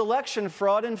there was election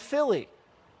fraud in Philly,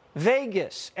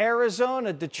 Vegas,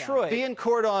 Arizona, Detroit. Be in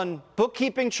court on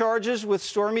bookkeeping charges with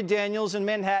Stormy Daniels in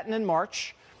Manhattan in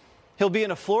March. He'll be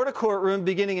in a Florida courtroom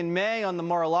beginning in May on the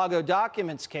Mar-a-Lago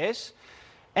documents case.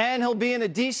 And he'll be in a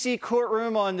D.C.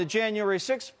 courtroom on the January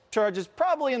 6th charges,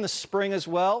 probably in the spring as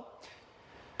well.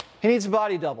 He needs a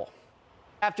body double.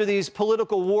 After these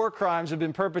political war crimes have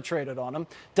been perpetrated on him,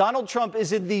 Donald Trump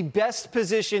is in the best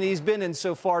position he's been in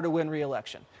so far to win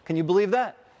re-election. Can you believe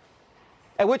that?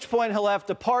 At which point he'll have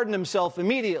to pardon himself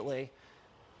immediately.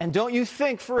 And don't you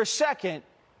think for a second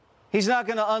he's not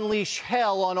going to unleash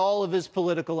hell on all of his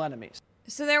political enemies.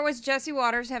 So there was Jesse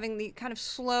Watters having the kind of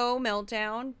slow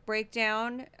meltdown,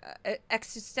 breakdown,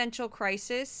 existential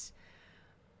crisis.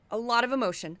 A lot of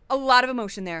emotion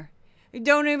there.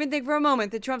 Don't even think for a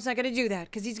moment that Trump's not going to do that,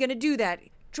 because he's going to do that.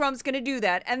 Trump's going to do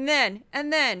that. And then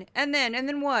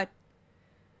what?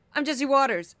 I'm Jesse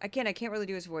Watters. I can't really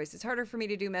do his voice. It's harder for me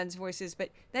to do men's voices, but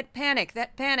that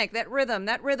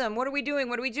rhythm. What are we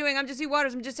doing? I'm Jesse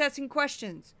Watters. I'm just asking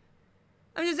questions.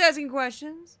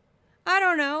 I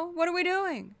don't know. What are we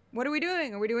doing? Are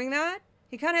we doing that?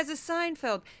 He kind of has a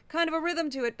Seinfeld, kind of a rhythm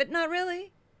to it, but not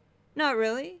really.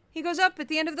 He goes up at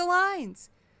the end of the lines,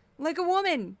 like a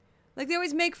woman, like they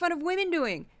always make fun of women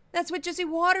doing. That's what Jesse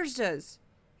Watters does.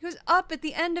 He goes up at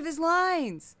the end of his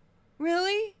lines.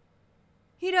 Really?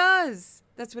 He does.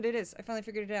 That's what it is. I finally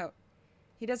figured it out.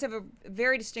 He does have a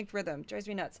very distinct rhythm. Drives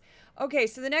me nuts. Okay,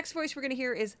 so the next voice we're going to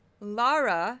hear is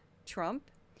Lara Trump.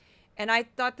 And I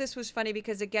thought this was funny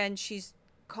because, again, she's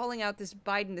calling out this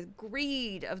Biden, the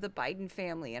greed of the Biden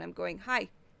family. And I'm going, hi,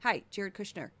 Jared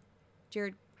Kushner.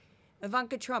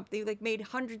 Ivanka Trump, they made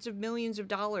hundreds of millions of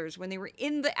dollars when they were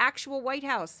in the actual White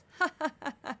House.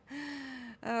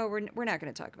 Oh, we're not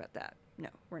going to talk about that. No,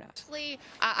 we're not.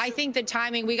 I think the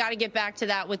timing, we got to get back to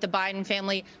that with the Biden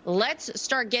family. Let's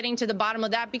start getting to the bottom of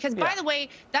that because, by the way,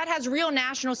 that has real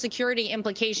national security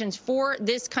implications for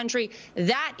this country.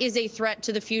 That is a threat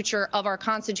to the future of our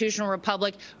constitutional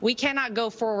republic. We cannot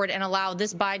go forward and allow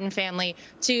this Biden family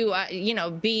to,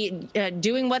 be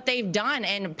doing what they've done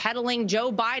and peddling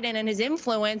Joe Biden and his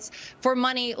influence for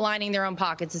money lining their own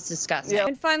pockets. It's disgusting.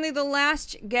 And finally, the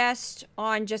last guest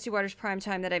on Jesse Watters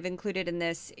Primetime that I've included in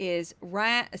this is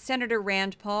Senator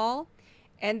Rand Paul.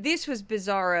 And this was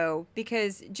bizarro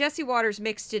because Jesse Waters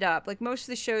mixed it up. Like most of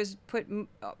the shows put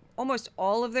almost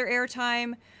all of their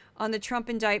airtime on the Trump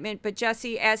indictment, but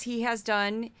Jesse, as he has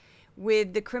done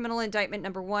with the criminal indictment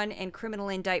number 1 and criminal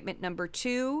indictment number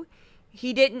 2,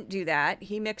 he didn't do that.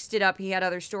 He mixed it up. He had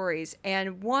other stories.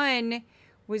 And one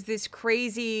was this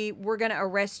crazy, we're going to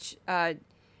arrest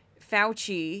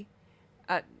Fauci.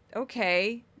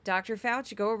 Okay, Dr.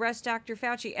 Fauci, go arrest Dr.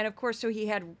 Fauci. And of course, so he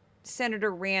had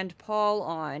Senator Rand Paul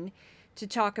on to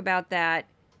talk about that.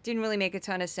 Didn't really make a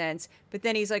ton of sense. But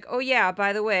then he's like, oh yeah,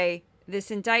 by the way,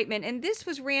 this indictment. And this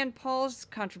was Rand Paul's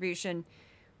contribution,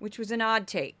 which was an odd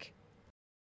take.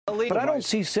 But I don't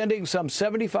see sending some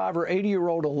 75 or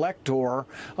 80-year-old elector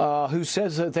who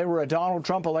says that they were a Donald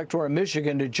Trump elector in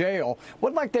Michigan to jail. It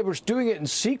wasn't like they were doing it in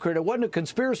secret. It wasn't a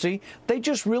conspiracy. They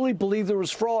just really believed there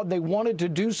was fraud. They wanted to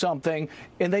do something,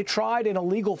 and they tried in a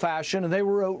legal fashion, and they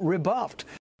were rebuffed.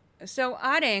 So,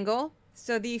 odd angle.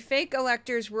 So the fake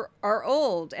electors are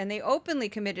old, and they openly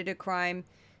committed a crime.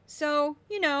 So,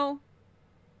 you know,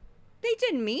 they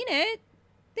didn't mean it.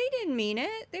 They didn't mean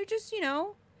it. They're just, you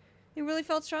know, they really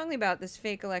felt strongly about this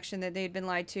fake election that they had been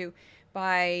lied to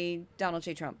by Donald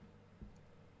J. Trump.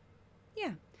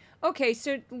 Yeah. Okay,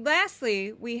 so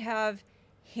lastly, we have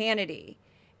Hannity.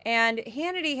 And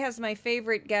Hannity has my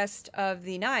favorite guest of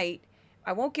the night.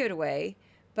 I won't give it away,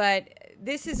 but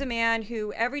this is a man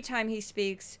who every time he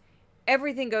speaks,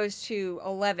 everything goes to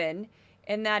 11,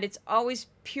 and that it's always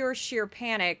pure sheer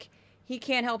panic. He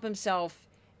can't help himself,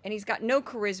 and he's got no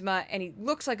charisma, and he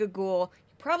looks like a ghoul.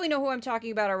 You probably know who I'm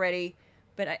talking about already,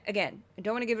 but again, I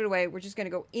don't want to give it away. We're just going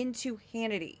to go into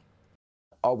Hannity.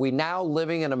 Are we now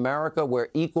living in America where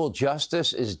equal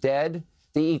justice is dead?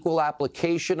 The equal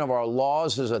application of our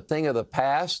laws is a thing of the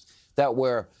past, that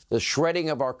we're the shredding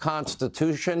of our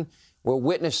Constitution. We're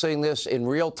witnessing this in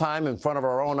real time in front of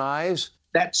our own eyes.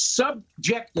 That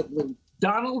subjectively,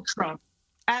 Donald Trump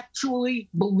actually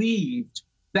believed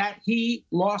that he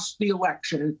lost the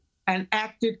election and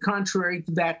acted contrary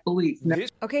to that belief.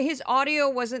 Okay, his audio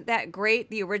wasn't that great.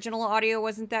 The original audio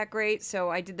wasn't that great, so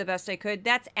I did the best I could.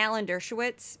 That's Alan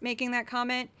Dershowitz making that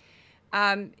comment.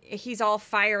 He's all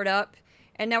fired up.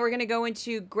 And now we're going to go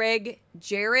into Greg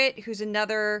Jarrett, who's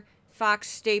another Fox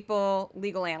staple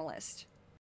legal analyst.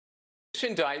 This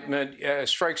indictment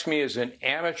strikes me as an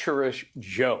amateurish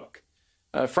joke.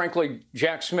 Frankly,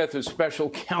 Jack Smith, as special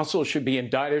counsel, should be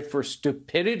indicted for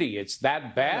stupidity. It's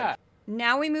that bad.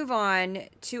 Now we move on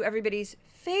to everybody's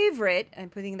favorite, I'm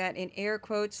putting that in air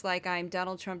quotes like I'm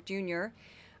Donald Trump Jr.,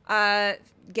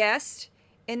 guest,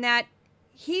 in that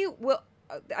he will,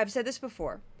 I've said this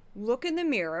before, look in the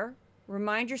mirror,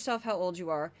 remind yourself how old you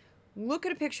are, look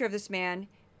at a picture of this man,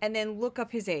 and then look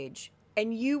up his age,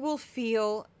 and you will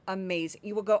feel amazing.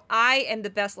 You will go, I am the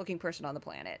best looking person on the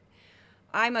planet.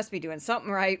 I must be doing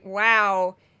something right.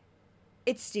 Wow.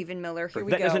 It's Stephen Miller. Here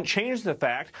we go. That doesn't change the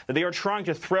fact that they are trying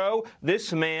to throw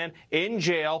this man in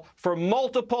jail for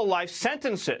multiple life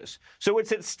sentences. So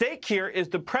what's at stake here is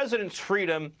the president's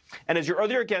freedom, and as your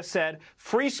earlier guest said,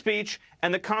 free speech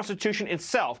and the Constitution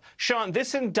itself. Sean,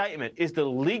 this indictment is the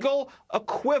legal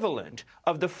equivalent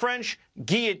of the French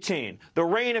guillotine, the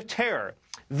reign of terror.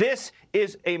 This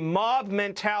is a mob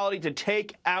mentality to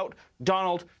take out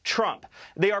Donald Trump.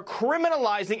 They are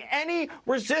criminalizing any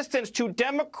resistance to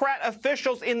Democrat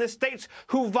officials in the states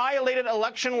who violated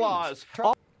election laws.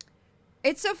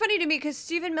 It's so funny to me because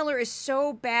Stephen Miller is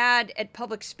so bad at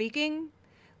public speaking.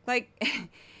 Like,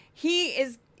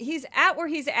 he's at where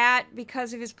he's at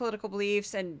because of his political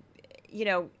beliefs, and, you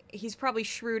know, he's probably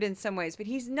shrewd in some ways, but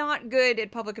he's not good at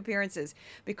public appearances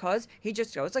because he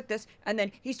just goes like this, and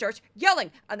then he starts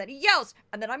yelling, and then he yells,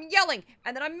 and then I'm yelling,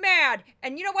 and then I'm mad,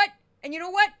 and you know what? And you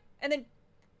know what? And then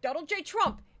Donald J.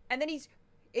 Trump, and then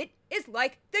it is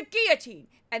like the guillotine,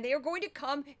 and they are going to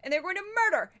come, and they're going to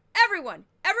murder everyone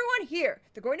here.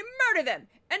 They're going to murder them,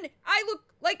 and I look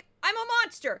like I'm a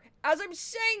monster as I'm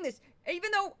saying this,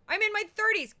 even though I'm in my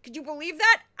 30s. Could you believe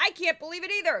that? I can't believe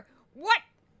it either. What?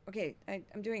 Okay,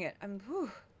 I'm doing it.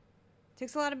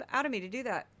 Takes a lot out of me to do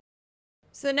that.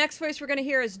 So the next voice we're going to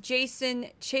hear is Jason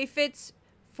Chaffetz,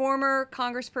 former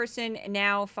congressperson,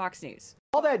 now Fox News.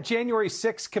 All that January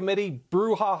 6th committee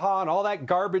brouhaha and all that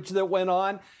garbage that went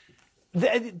on,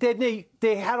 then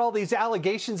they had all these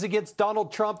allegations against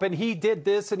Donald Trump, and he did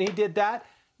this and he did that.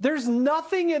 There's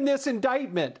nothing in this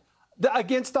indictment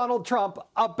against Donald Trump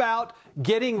about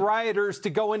getting rioters to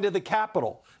go into the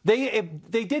Capitol. They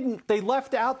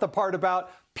left out the part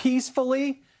about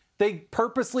peacefully. They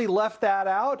purposely left that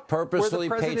out. Purposely,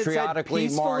 patriotically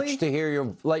march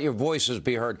to let your voices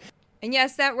be heard. And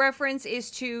yes, that reference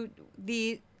is to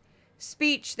the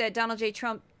speech that Donald J.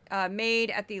 Trump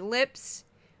made at the Lips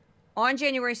on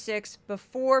January 6th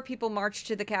before people marched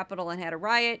to the Capitol and had a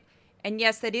riot. And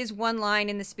yes, that is one line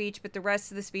in the speech, but the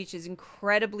rest of the speech is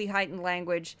incredibly heightened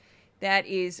language that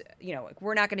is, you know,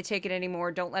 we're not going to take it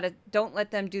anymore. Don't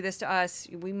let them do this to us.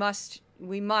 We must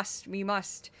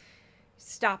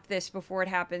stop this before it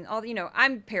happens. You know,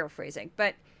 I'm paraphrasing,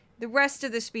 but the rest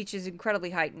of the speech is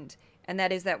incredibly heightened, and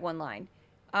that is that one line.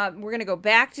 We're going to go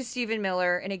back to Stephen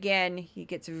Miller, and again, he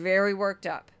gets very worked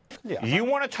up. Yeah. You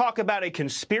want to talk about a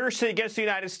conspiracy against the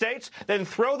United States? Then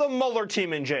throw the Mueller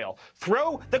team in jail.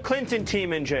 Throw the Clinton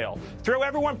team in jail. Throw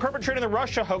everyone perpetrating the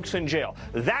Russia hoax in jail.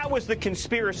 That was the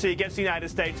conspiracy against the United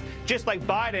States, just like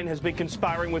Biden has been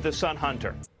conspiring with his son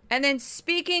Hunter. And then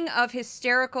speaking of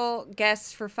hysterical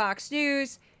guests for Fox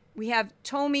News, we have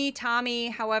Tommy,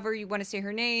 however you want to say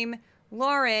her name,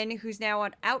 Lauren, who's now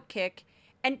on Outkick,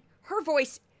 and her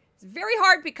voice is very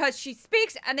hard because she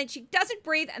speaks and then she doesn't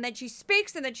breathe and then she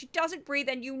speaks and then she doesn't breathe,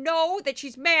 and you know that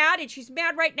she's mad, and she's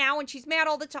mad right now, and she's mad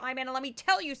all the time. And let me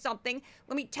tell you something.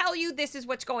 Let me tell you this is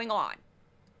what's going on.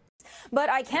 But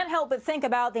I can't help but think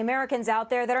about the Americans out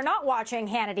there that are not watching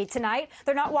Hannity tonight.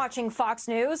 They're not watching Fox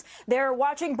News. They're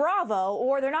watching Bravo,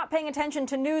 or they're not paying attention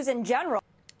to news in general.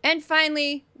 And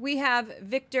finally, we have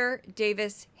Victor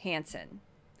Davis Hanson.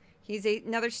 He's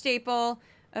another staple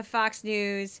of Fox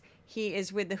News. He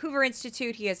is with the Hoover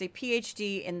Institute. He has a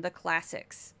PhD in the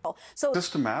classics. So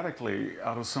systematically,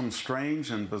 out of some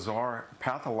strange and bizarre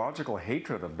pathological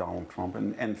hatred of Donald Trump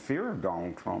and fear of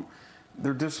Donald Trump,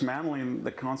 they're dismantling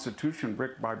the Constitution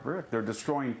brick by brick. They're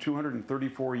destroying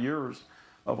 234 years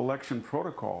of election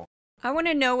protocol. I want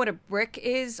to know what a brick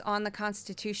is on the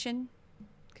Constitution,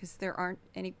 because there aren't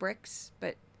any bricks,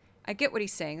 but I get what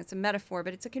he's saying. It's a metaphor,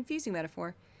 but it's a confusing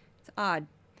metaphor. It's odd.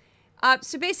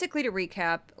 So basically, to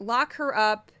recap, lock her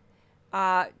up.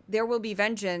 There will be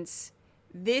vengeance.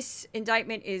 This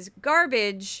indictment is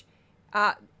garbage.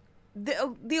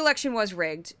 The election was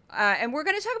rigged. And we're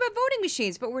going to talk about voting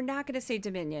machines, but we're not going to say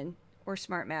Dominion or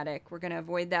Smartmatic. We're going to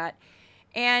avoid that.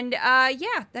 And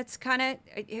yeah, that's kind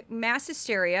of mass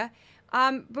hysteria.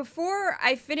 Before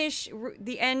I finish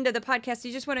the end of the podcast,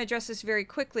 I just want to address this very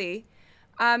quickly.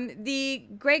 The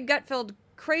Greg Gutfeld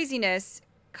craziness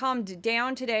calmed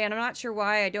down today, and I'm not sure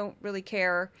why. I don't really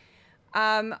care.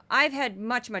 I've had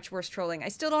much, much worse trolling. I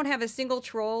still don't have a single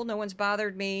troll. No one's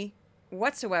bothered me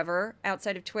whatsoever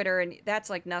outside of Twitter, and that's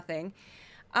like nothing.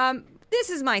 This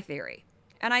is my theory,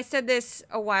 and I said this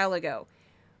a while ago.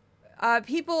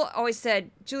 People always said,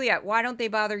 Juliet, why don't they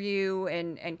bother you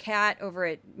and Kat over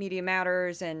at Media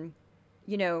Matters and,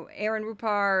 you know, Aaron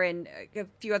Rupar and a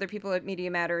few other people at Media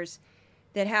Matters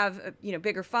that have, you know,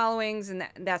 bigger followings and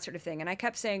that sort of thing. And I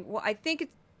kept saying, well, I think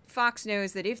Fox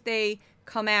knows that if they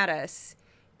come at us,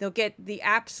 they'll get the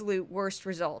absolute worst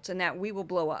results and that we will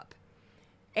blow up.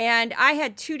 And I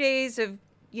had 2 days of,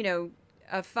 you know,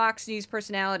 a Fox News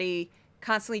personality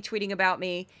constantly tweeting about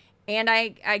me. And I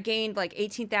gained like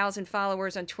 18,000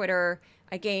 followers on Twitter.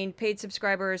 I gained paid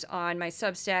subscribers on my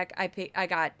Substack. I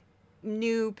got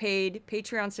new paid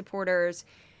Patreon supporters.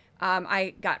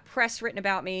 I got press written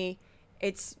about me.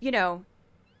 It's, you know,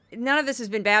 none of this has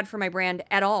been bad for my brand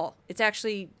at all. It's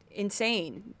actually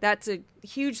insane. That's a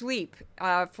huge leap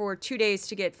for 2 days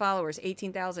to get followers,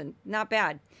 18,000. Not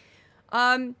bad.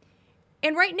 And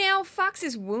right now, Fox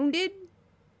is wounded.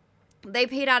 They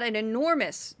paid out an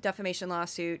enormous defamation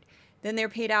lawsuit. Then they're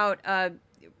paid out,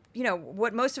 you know,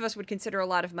 what most of us would consider a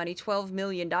lot of money, $12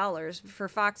 million. For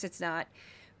Fox, it's not,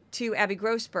 to Abby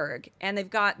Grossberg. And they've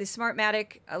got the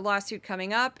Smartmatic lawsuit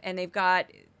coming up, and they've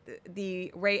got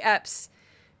the Ray Epps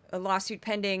lawsuit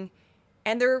pending,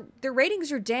 and their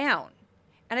ratings are down.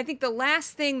 And I think the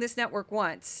last thing this network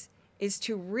wants is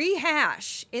to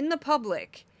rehash in the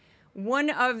public one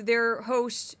of their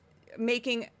hosts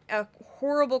making a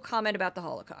horrible comment about the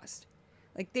Holocaust.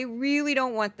 Like, they really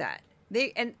don't want that.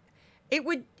 It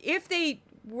would, if they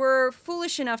were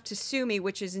foolish enough to sue me,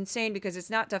 which is insane because it's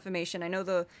not defamation. I know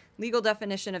the legal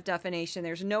definition of defamation.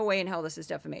 There's no way in hell this is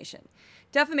defamation.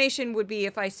 Defamation would be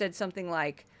if I said something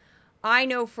like, I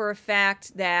know for a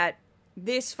fact that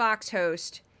this Fox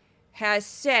host has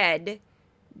said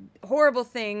horrible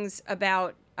things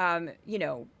about, you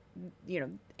know,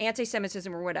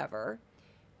 anti-Semitism or whatever,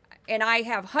 and I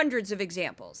have hundreds of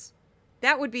examples.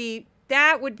 That would be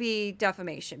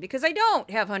defamation, because I don't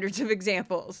have hundreds of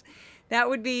examples. That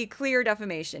would be clear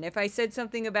defamation. If I said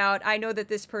something about, I know that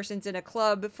this person's in a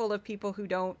club full of people who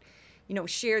don't, you know,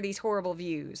 share these horrible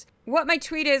views. What my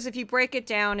tweet is, if you break it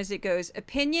down, is it goes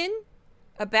opinion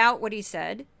about what he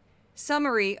said,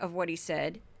 summary of what he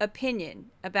said, opinion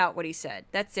about what he said.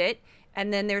 That's it.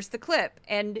 And then there's the clip.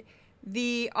 And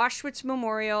the Auschwitz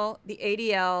Memorial, the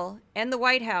ADL, and the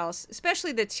White House,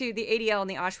 especially the ADL and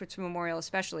the Auschwitz Memorial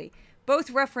especially, both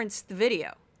reference the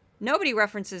video. Nobody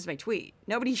references my tweet.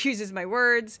 Nobody uses my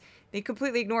words. They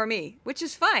completely ignore me, which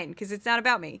is fine because it's not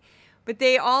about me. But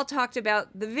they all talked about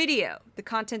the video, the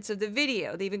contents of the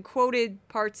video. They even quoted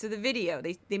parts of the video.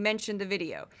 They mentioned the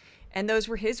video. And those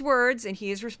were his words, and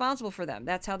he is responsible for them.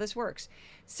 That's how this works.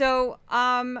 So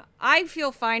I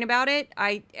feel fine about it.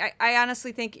 I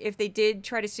honestly think if they did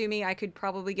try to sue me, I could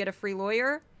probably get a free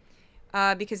lawyer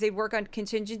because they work on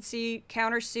contingency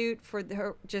countersuit for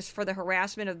just for the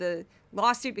harassment of the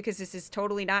lawsuit, because this is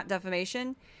totally not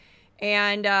defamation.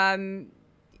 And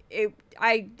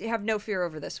I have no fear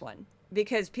over this one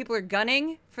because people are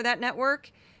gunning for that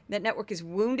network. That network is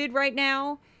wounded right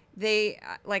now. They,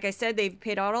 like I said, they've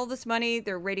paid out all this money.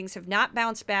 Their ratings have not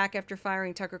bounced back after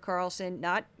firing Tucker Carlson.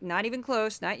 Not even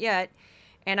close, not yet.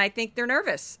 And I think they're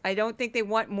nervous. I don't think they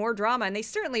want more drama, and they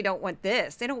certainly don't want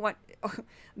this. They don't want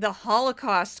the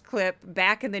Holocaust clip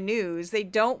back in the news. They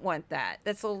don't want that.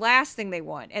 That's the last thing they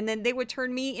want. And then they would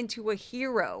turn me into a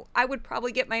hero. I would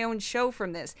probably get my own show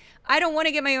from this. I don't want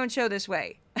to get my own show this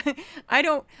way.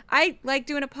 I like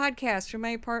doing a podcast from my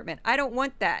apartment. I don't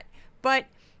want that. But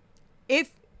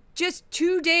if just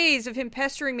 2 days of him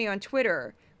pestering me on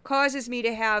Twitter causes me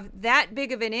to have that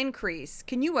big of an increase,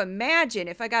 can you imagine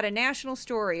if I got a national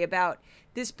story about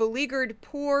this beleaguered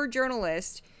poor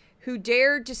journalist who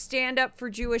dared to stand up for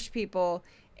Jewish people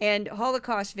and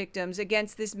Holocaust victims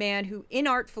against this man who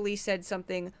inartfully said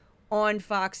something on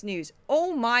Fox News?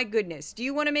 Oh my goodness. Do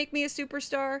you want to make me a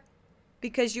superstar?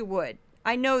 Because you would.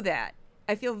 I know that.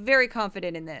 I feel very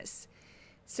confident in this.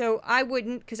 So I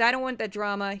wouldn't, because I don't want that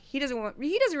drama. He doesn't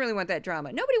really want that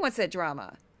drama. Nobody wants that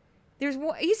drama. There's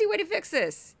one easy way to fix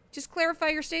this. Just clarify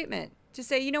your statement. Just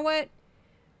say, you know what?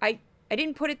 I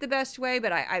didn't put it the best way,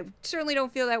 but I certainly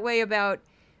don't feel that way about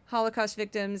Holocaust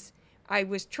victims. I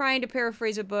was trying to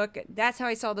paraphrase a book. That's how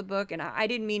I saw the book, and I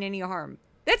didn't mean any harm.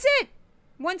 That's it.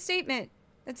 One statement.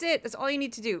 That's it. That's all you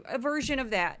need to do. A version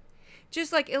of that.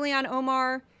 Just like Ilhan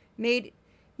Omar made,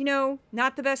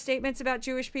 not the best statements about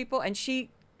Jewish people, and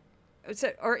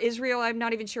or Israel, I'm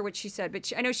not even sure what she said,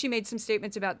 but I know she made some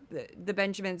statements about the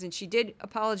Benjamins, and she did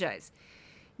apologize.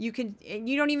 You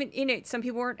don't even, some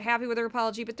people weren't happy with her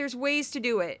apology, but there's ways to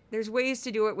do it. There's ways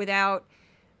to do it without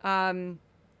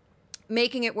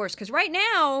making it worse. Because right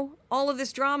now, all of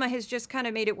this drama has just kind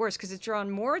of made it worse because it's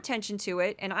drawn more attention to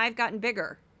it, and I've gotten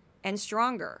bigger and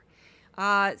stronger.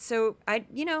 So I'm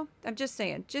just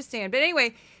saying. But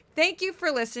anyway, thank you for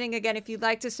listening. Again, if you'd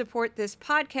like to support this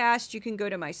podcast, you can go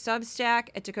to my Substack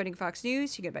at Decoding Fox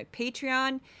News. You can go to my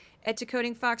Patreon at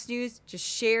Decoding Fox News. Just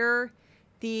share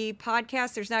the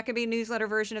podcast. There's not going to be a newsletter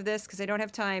version of this because I don't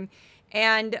have time.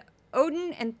 And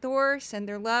Odin and Thor send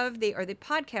their love. They are the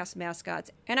podcast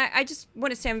mascots. And I just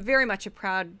want to say I'm very much a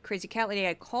proud Crazy Cat Lady.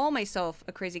 I call myself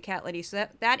a Crazy Cat Lady. So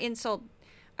that insult,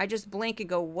 I just blink and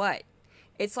go, what?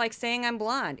 It's like saying I'm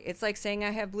blonde. It's like saying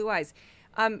I have blue eyes.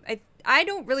 I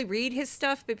don't really read his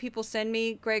stuff, but people send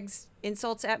me Greg's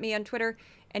insults at me on Twitter.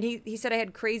 And he said I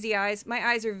had crazy eyes. My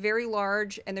eyes are very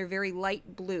large and they're very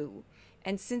light blue.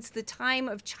 And since the time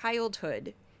of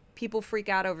childhood, people freak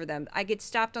out over them. I get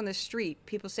stopped on the street.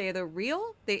 People say, are they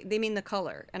real? They mean the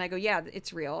color. And I go, yeah,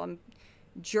 it's real. I'm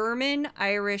German,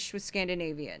 Irish with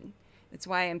Scandinavian. That's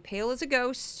why I'm pale as a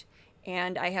ghost.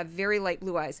 And I have very light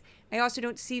blue eyes. I also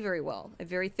don't see very well. I have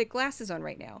very thick glasses on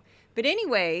right now. But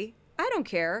anyway, I don't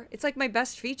care. It's like my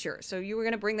best feature. So you were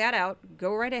going to bring that out.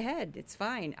 Go right ahead. It's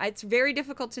fine. It's very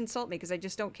difficult to insult me because I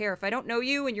just don't care. If I don't know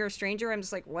you and you're a stranger, I'm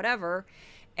just like, whatever.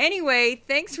 Anyway,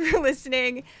 thanks for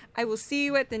listening. I will see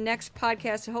you at the next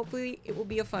podcast. Hopefully it will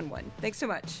be a fun one. Thanks so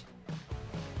much.